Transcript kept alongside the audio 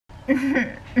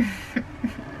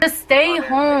Just stay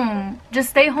home. Just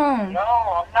stay home. No,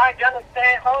 I'm not gonna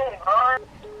stay home, huh?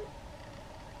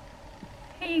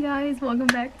 Hey guys, welcome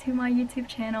back to my YouTube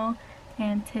channel.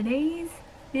 And today's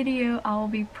video I will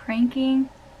be pranking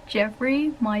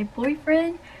Jeffrey, my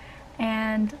boyfriend.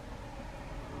 And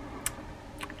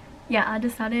yeah, I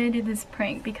decided to do this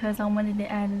prank because I wanted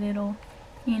to add a little,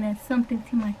 you know, something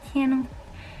to my channel.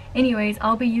 Anyways,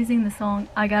 I'll be using the song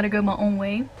I Gotta Go My Own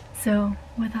Way. So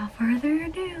without further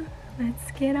ado,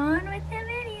 let's get on with the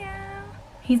video.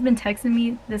 He's been texting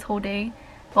me this whole day,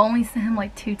 but I only sent him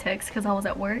like 2 texts because I was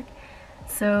at work.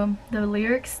 So the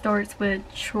lyric starts with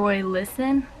Troy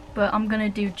listen, but I'm gonna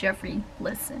do Jeffrey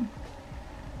listen.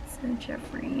 So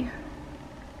Jeffrey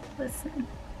listen.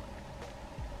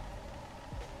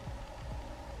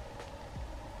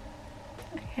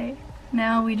 Okay,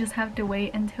 now we just have to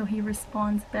wait until he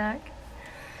responds back.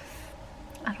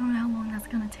 I don't know how long that's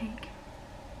gonna take.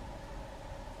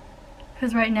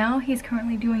 Because right now he's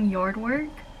currently doing yard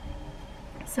work.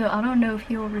 So I don't know if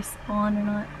he'll respond or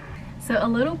not. So a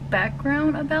little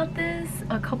background about this.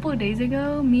 A couple of days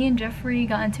ago, me and Jeffrey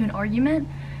got into an argument.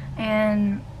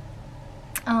 And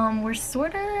we're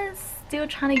sort of still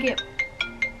trying to get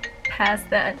past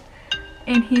that.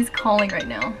 And he's calling right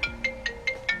now.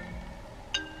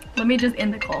 Let me just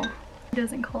end the call. He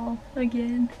doesn't call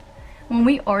again. When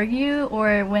we argue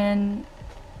or when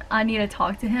I need to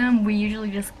talk to him, we usually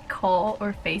just call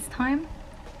or FaceTime.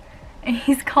 And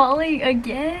he's calling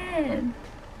again.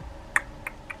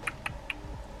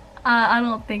 I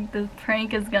don't think this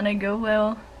prank is gonna go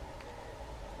well.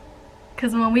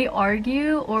 Cause when we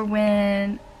argue or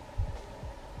when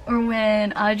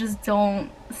I just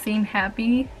don't seem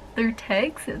happy through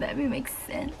text, if that makes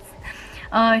sense.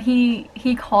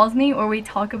 He calls me or we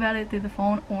talk about it through the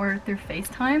phone or through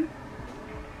FaceTime.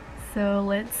 So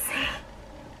let's see.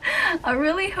 I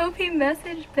really hope he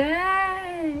messaged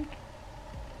back.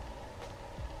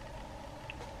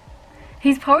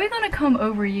 He's probably gonna come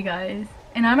over, you guys.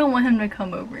 And I don't want him to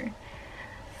come over.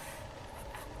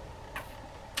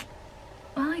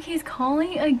 Oh, like he's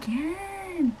calling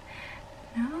again.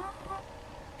 No.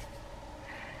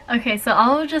 Okay, so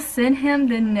I'll just send him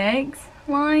the next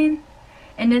line.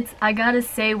 And it's, I gotta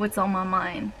say what's on my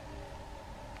mind.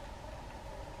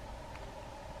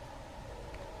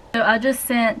 So I just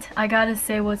sent, I gotta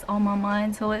say what's on my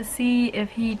mind. So let's see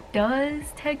if he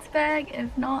does text back.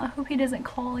 If not, I hope he doesn't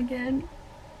call again.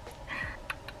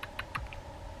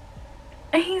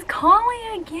 And he's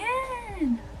calling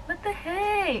again. What the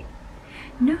heck?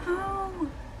 No.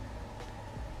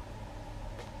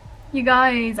 You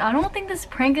guys, I don't think this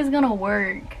prank is gonna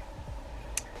work.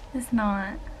 It's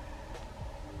not.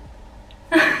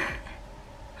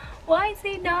 Why is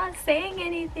he not saying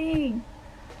anything?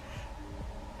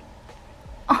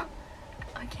 Oh,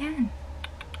 again.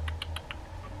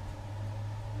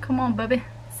 Come on, baby.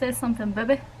 Say something,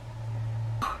 baby.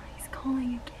 Oh, he's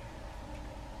calling again.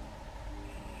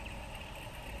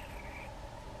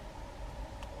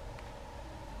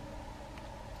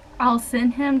 I'll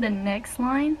send him the next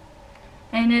line.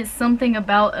 And it's something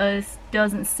about us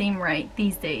doesn't seem right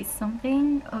these days.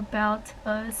 Something about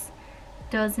us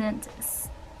doesn't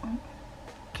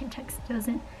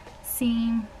doesn't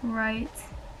seem right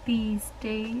these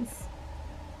days.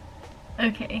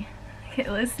 Okay,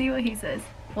 let's see what he says.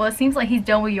 Well, it seems like he's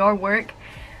done with your work,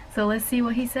 so let's see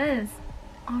what he says.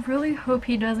 I really hope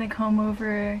he doesn't come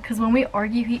over, because when we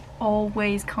argue he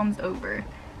always comes over.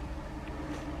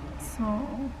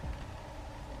 So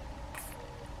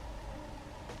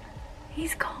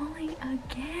he's calling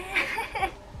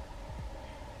again.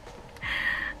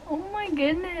 Oh my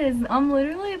goodness, I'm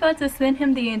literally about to send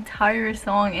him the entire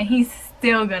song and he's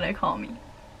still gonna call me.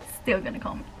 Still gonna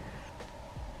call me.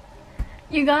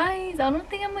 You guys, I don't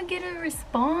think I'm gonna get a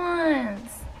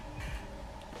response.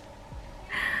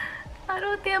 I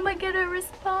don't think I'm gonna get a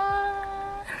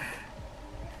response.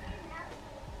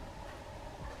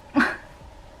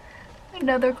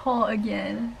 Another call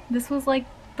again. This was like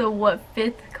the what,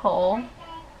 5th call?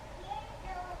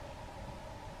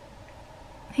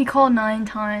 He called 9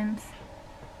 times.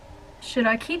 Should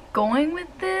I keep going with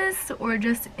this or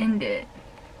just end it?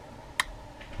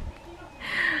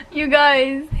 You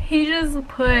guys, he just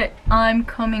put I'm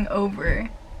coming over.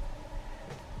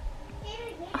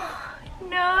 Oh,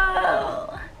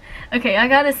 no. Okay, I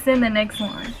gotta send the next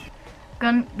line.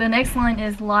 The next line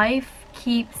is life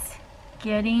keeps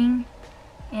getting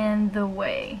in the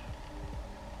way.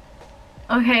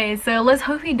 Okay, so let's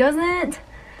hope he doesn't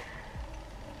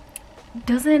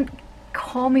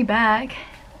call me back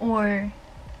or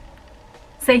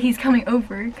say he's coming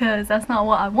over, because that's not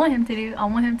what I want him to do. I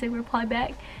want him to reply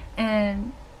back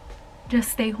and Just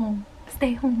stay home.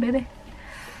 Stay home, baby.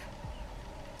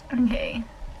 Okay.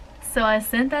 So I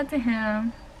sent that to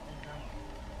him.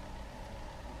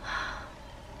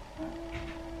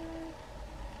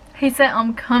 He said,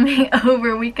 I'm coming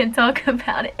over. We can talk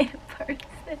about it in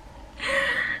person.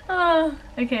 Oh,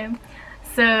 okay.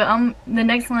 So the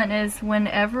next line is,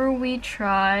 whenever we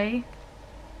try,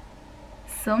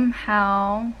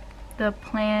 somehow the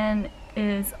plan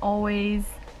is always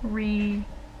rearranged.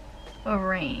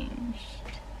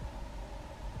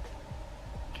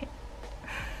 Okay.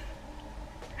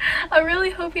 I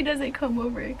really hope he doesn't come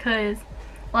over, because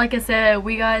like I said,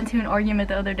 we got into an argument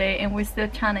the other day and we're still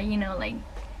trying to, you know, like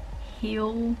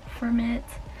heal from it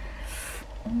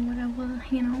or whatever,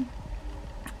 you know.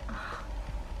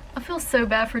 I feel so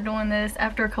bad for doing this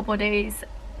after a couple of days.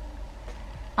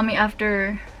 I mean,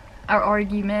 after our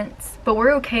arguments, but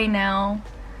we're okay now.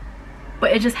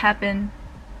 But it just happened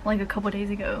like a couple of days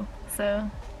ago,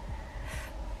 so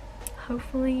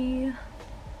hopefully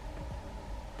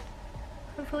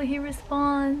he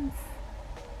responds.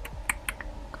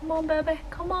 Come on, baby.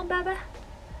 Come on, baby.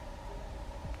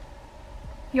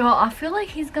 Y'all, I feel like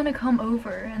he's gonna come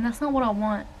over, and that's not what I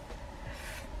want.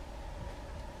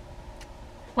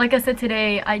 Like I said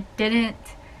today, I didn't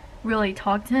really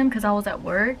talk to him because I was at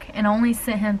work, and I only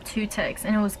sent him 2 texts,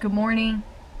 and it was good morning,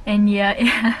 and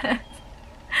yeah,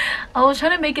 I was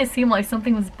trying to make it seem like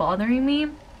something was bothering me,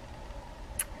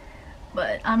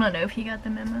 but I don't know if he got the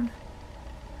memo.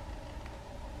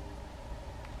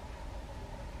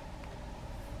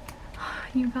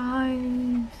 You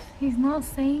guys, he's not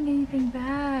saying anything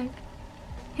back.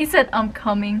 He said, I'm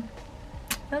coming.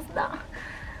 That's not...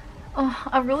 Oh,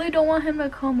 I really don't want him to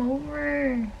come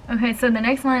over. Okay, so the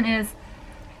next line is,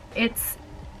 it's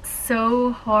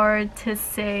so hard to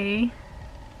say,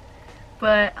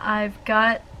 but I've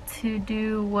got to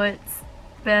do what's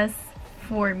best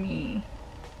for me.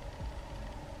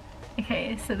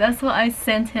 Okay, so that's what I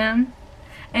sent him,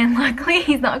 and luckily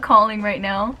he's not calling right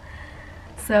now,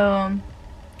 so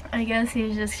I guess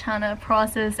he's just trying to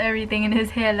process everything in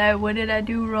his head, like, what did I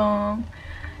do wrong?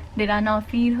 Did I not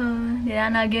feed her? Did I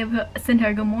not send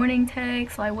her a good morning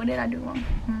text? Like, what did I do wrong?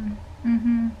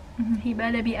 He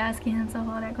better be asking himself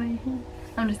all that question.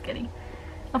 I'm just kidding.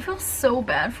 I feel so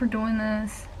bad for doing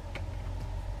this.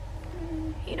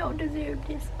 He don't deserve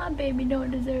this. My baby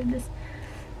don't deserve this.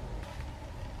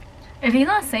 If he's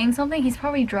not saying something, he's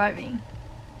probably driving.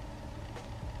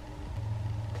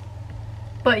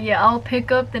 But yeah, I'll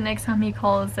pick up the next time he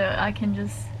calls so I can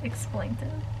just explain to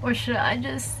him. Or should I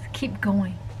just keep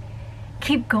going?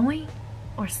 Keep going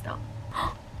or stop?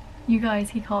 You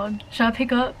guys, he called. Should I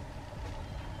pick up?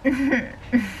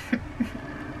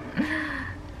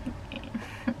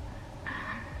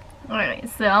 Alright,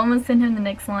 so I'm gonna send him the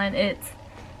next line. It's,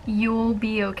 you'll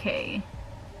be okay.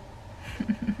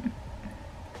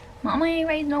 Mama ain't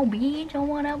raised no bitch or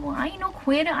whatever. I ain't no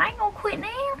quitter. I ain't gonna quit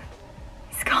now.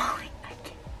 He's calling.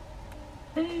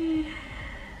 I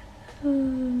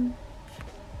can't.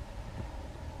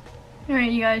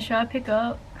 Alright, you guys, should I pick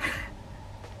up?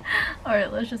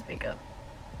 Alright, let's just pick up.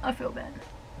 I feel bad.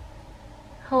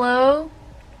 Hello?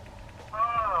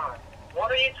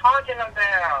 What are you talking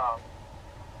about?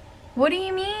 What do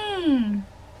you mean?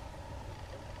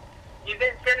 You've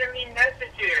been sending me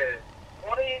messages.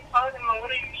 What are you talking about?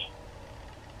 What do you mean?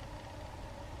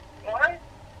 What?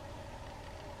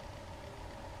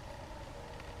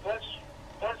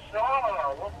 What's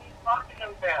wrong? What are you talking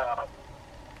about?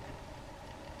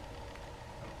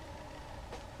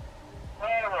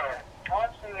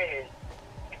 Talk to me.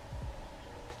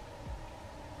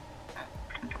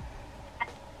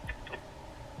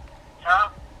 Huh?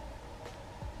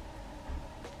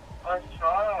 What's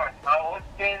wrong?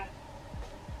 What's been...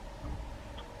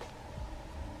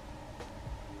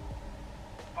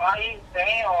 Why are you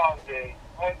saying all this?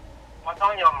 What's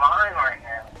on your mind right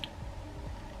now?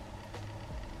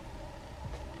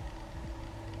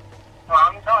 Well,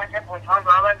 I'm sorry, we're talking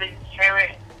about this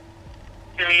cherry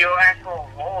to your actual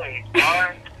voice,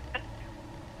 alright?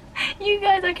 You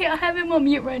guys, I can't. I have him on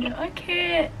mute right now. I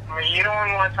can't. Well, you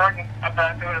don't want to talk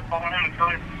about through the phone.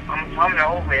 I'm coming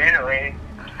over anyway.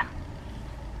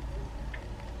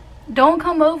 Don't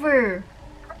come over.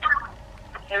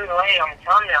 Too late, I'm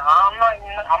telling you. I'm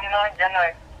not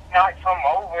gonna not come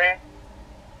over.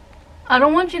 I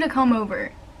don't want you to come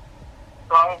over.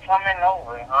 So I'm coming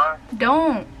over, huh?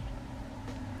 Don't.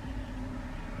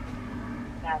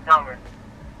 I'm coming.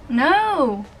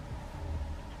 No.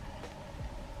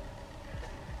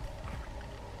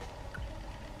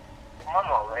 I'm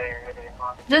already,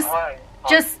 huh?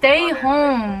 Just stay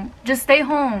home. Just stay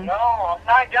home. No, I'm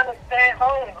not gonna stay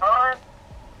home, huh?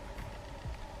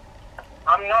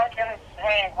 I'm not gonna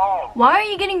stay home. Why are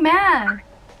you getting mad?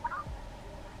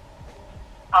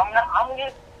 I'm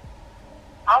confused.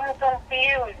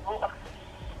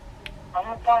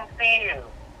 I'm confused.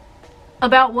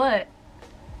 About what?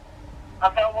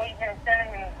 About what you've been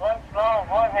sending me. What's wrong?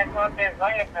 What has not been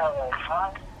right about us,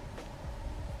 huh?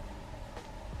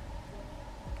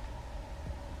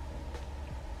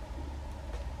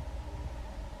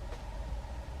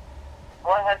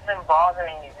 What has been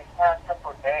bothering you these past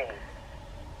couple of days?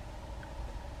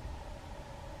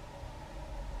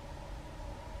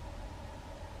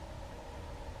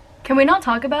 Can we not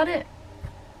talk about it?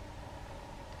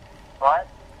 What?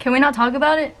 Can we not talk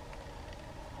about it?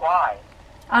 Why?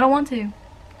 I don't want to. Then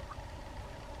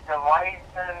why are you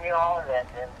sending me all of that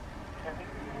then?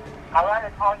 I'd rather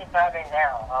talk about it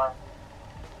now, huh?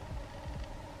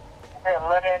 Instead of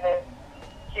letting it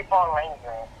keep on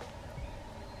lingering.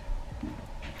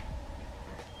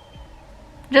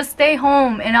 Just stay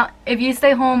home, and if you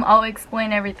stay home, I'll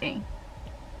explain everything.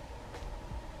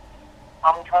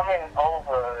 I'm coming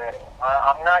over already.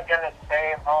 I'm not gonna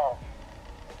stay home.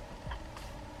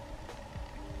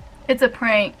 It's a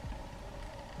prank.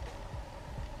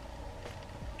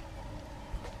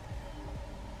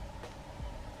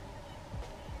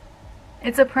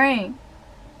 It's a prank.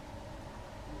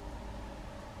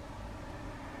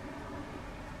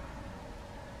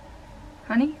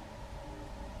 Honey?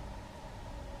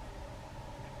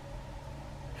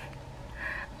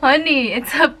 Honey,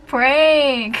 it's a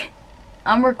prank.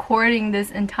 I'm recording this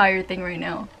entire thing right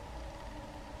now.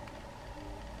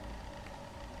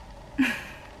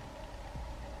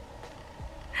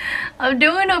 I'm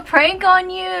doing a prank on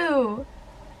you.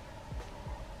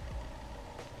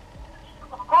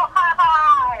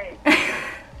 Why?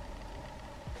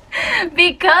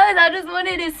 Because I just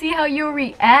wanted to see how you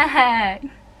react.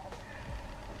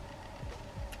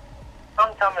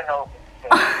 I'm coming over.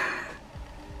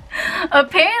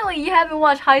 Apparently you haven't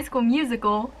watched High School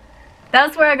Musical.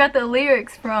 That's where I got the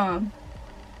lyrics from.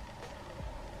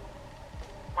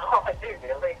 Oh, I do,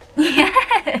 really?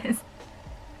 Yes.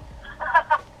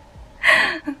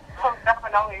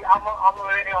 I'm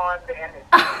already on the end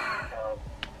of so.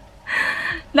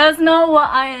 That's not what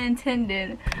I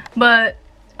intended. But,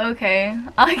 okay.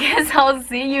 I guess I'll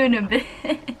see you in a bit.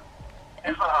 Alright,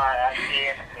 I'll see you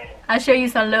in a minute. I'll show you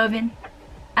some loving.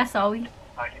 I saw you.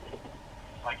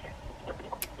 Okay.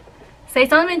 Say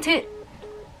something to...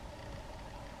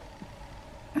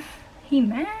 He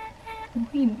mad?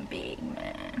 He big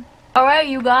man. Alright,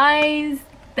 you guys.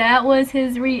 That was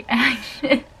his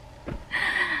reaction.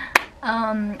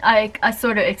 I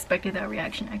sort of expected that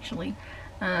reaction, actually.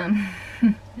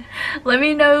 Let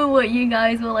me know what you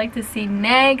guys would like to see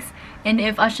next, and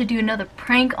if I should do another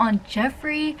prank on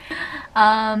Jeffrey.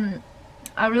 I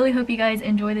really hope you guys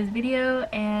enjoy this video,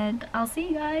 and I'll see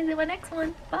you guys in my next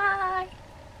one. Bye!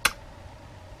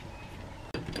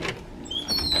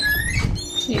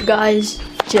 You guys,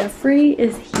 Jeffrey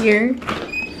is here.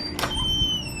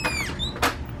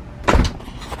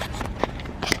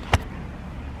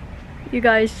 You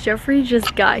guys, Jeffrey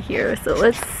just got here, so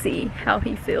let's see how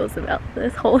he feels about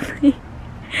this whole thing.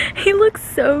 He looks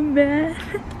so mad.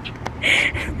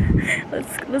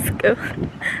 Let's go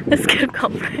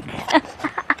comfort.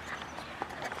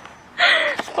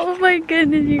 Oh my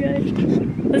goodness, you guys.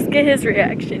 Let's get his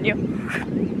reaction, yo.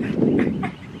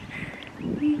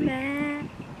 You mad?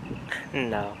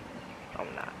 No,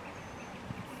 I'm not.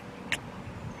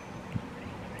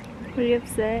 Are you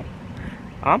upset?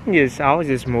 I was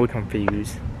just more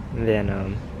confused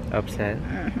than upset.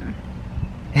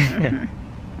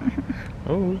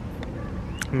 Oh,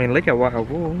 I mean, look at what I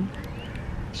wore.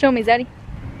 Show me, Zaddy.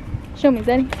 Show me,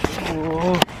 Zaddy.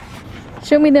 Oh,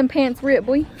 Show me them pants ripped,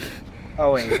 boy.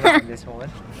 oh wait, look at this one.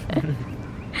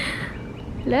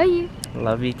 Love you.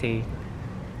 Love you too.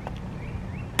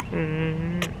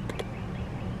 I'm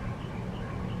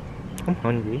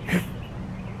hungry.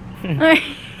 Alright.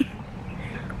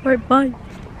 Alright, bye.